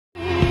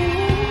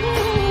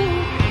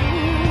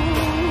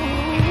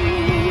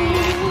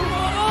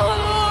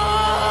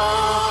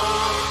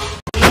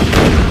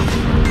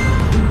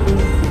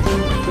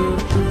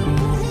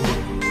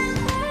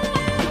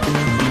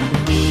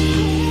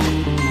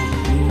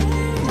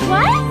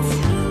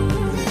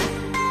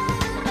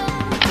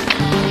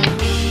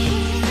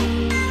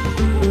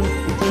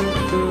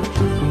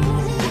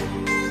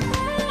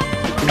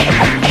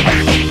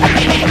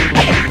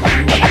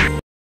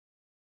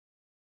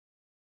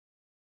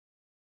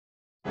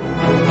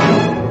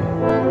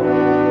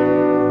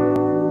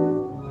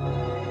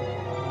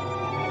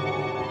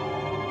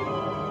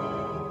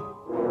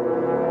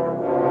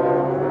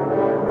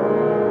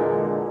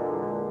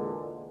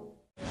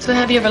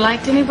Have you ever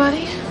liked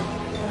anybody?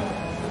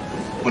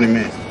 What do you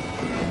mean?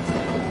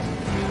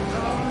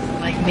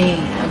 Like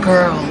me, a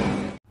girl.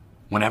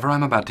 Whenever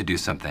I'm about to do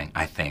something,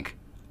 I think,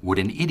 would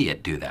an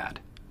idiot do that?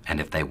 And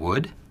if they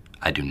would,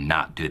 I do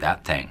not do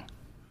that thing.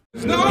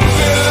 There's no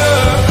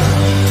better.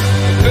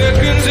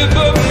 Beckons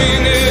above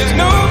me, there's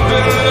no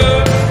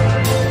better.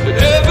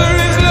 Whatever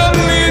is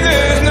lovely,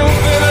 there's no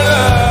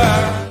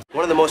better.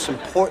 One of the most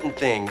important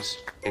things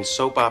in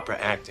soap opera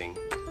acting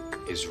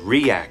is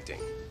reacting.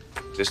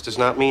 This does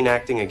not mean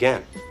acting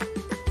again.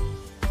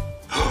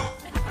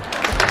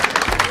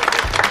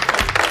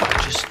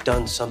 I've just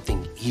done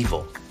something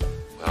evil.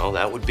 Well,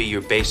 that would be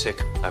your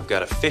basic, I've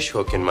got a fish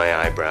hook in my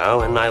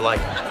eyebrow and I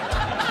like it.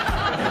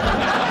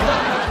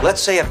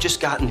 Let's say I've just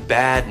gotten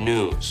bad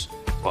news.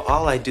 Well,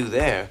 all I do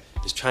there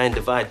is try and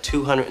divide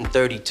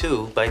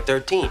 232 by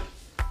 13.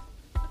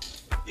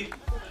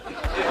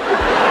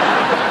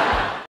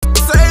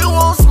 Say you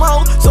won't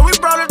smoke, so we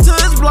brought it to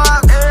his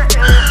block.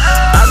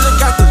 I just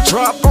got the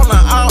drop on the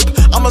op.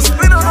 I'ma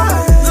spin on them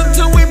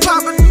until we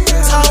pop it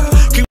top.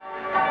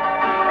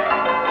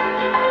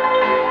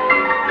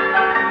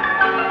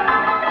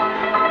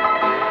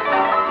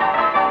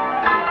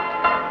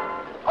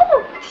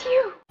 Oh, it's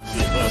you.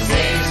 Se você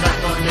está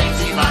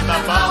contente, bata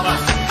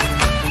palmas.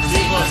 Se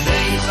você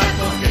está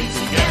contente,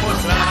 quer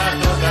mostrar a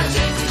toda a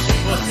gente. Se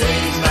você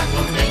está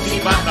contente,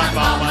 bata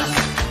palmas.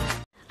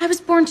 I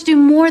was born to do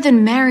more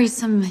than marry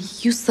some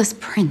useless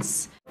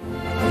prince.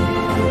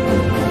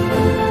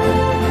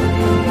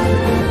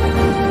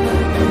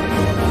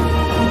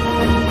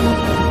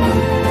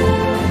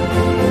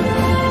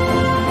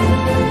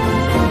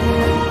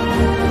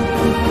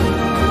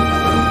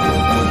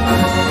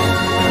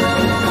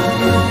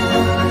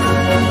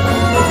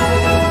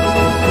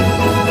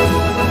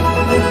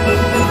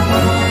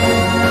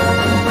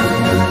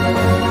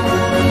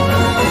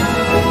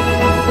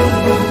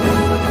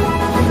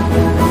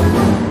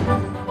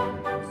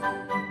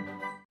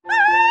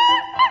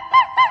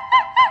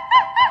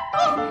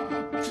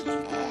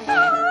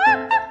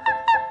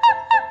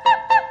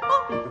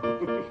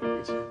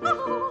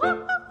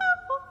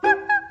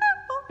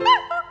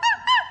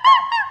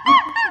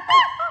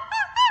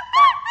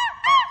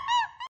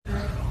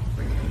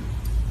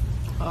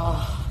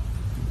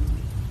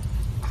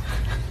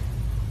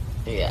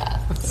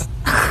 Yes.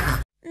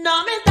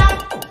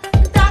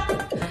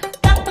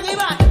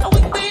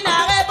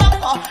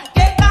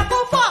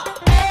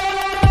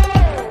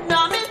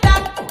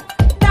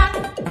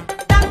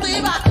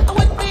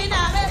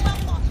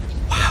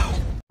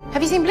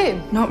 Have you seen Blue?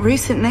 Not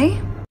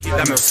recently.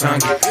 Dá meu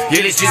sangue, e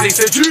eles dizem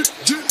ser de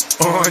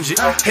onde?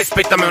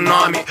 Respeita meu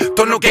nome,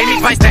 tô no game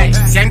faz 10.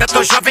 Se ainda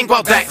tô jovem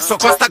igual 10, sou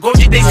Costa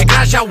Gold desde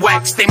Graja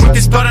Wax. Tem muita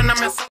história na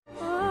minha...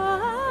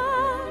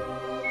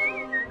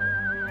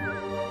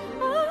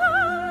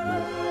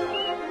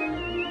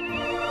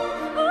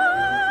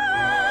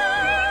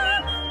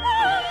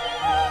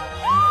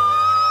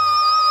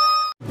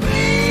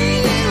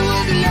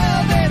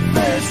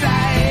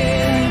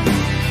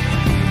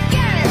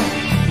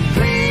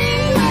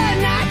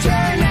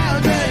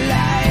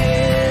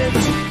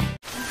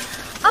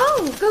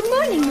 Good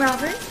morning,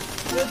 Robert.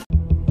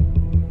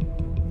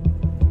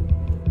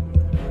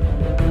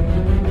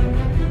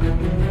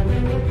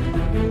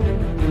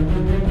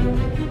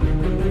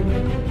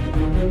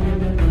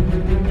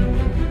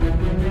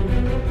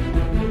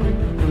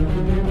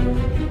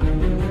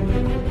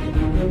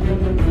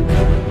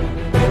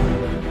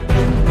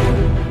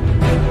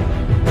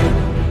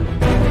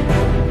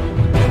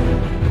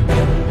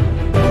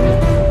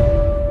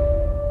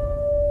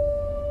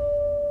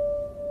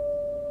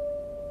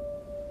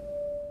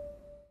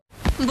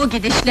 Bu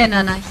gidişle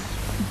nanay.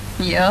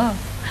 Yo,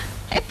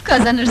 hep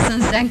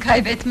kazanırsın sen,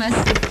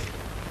 kaybetmezsin.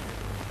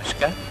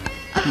 Başka?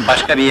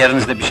 Başka bir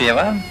yerinizde bir şey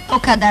var mı? O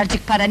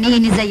kadarcık para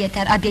neyinize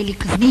yeter adeli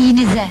kız,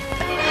 neyinize?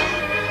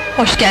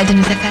 Hoş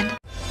geldiniz efendim.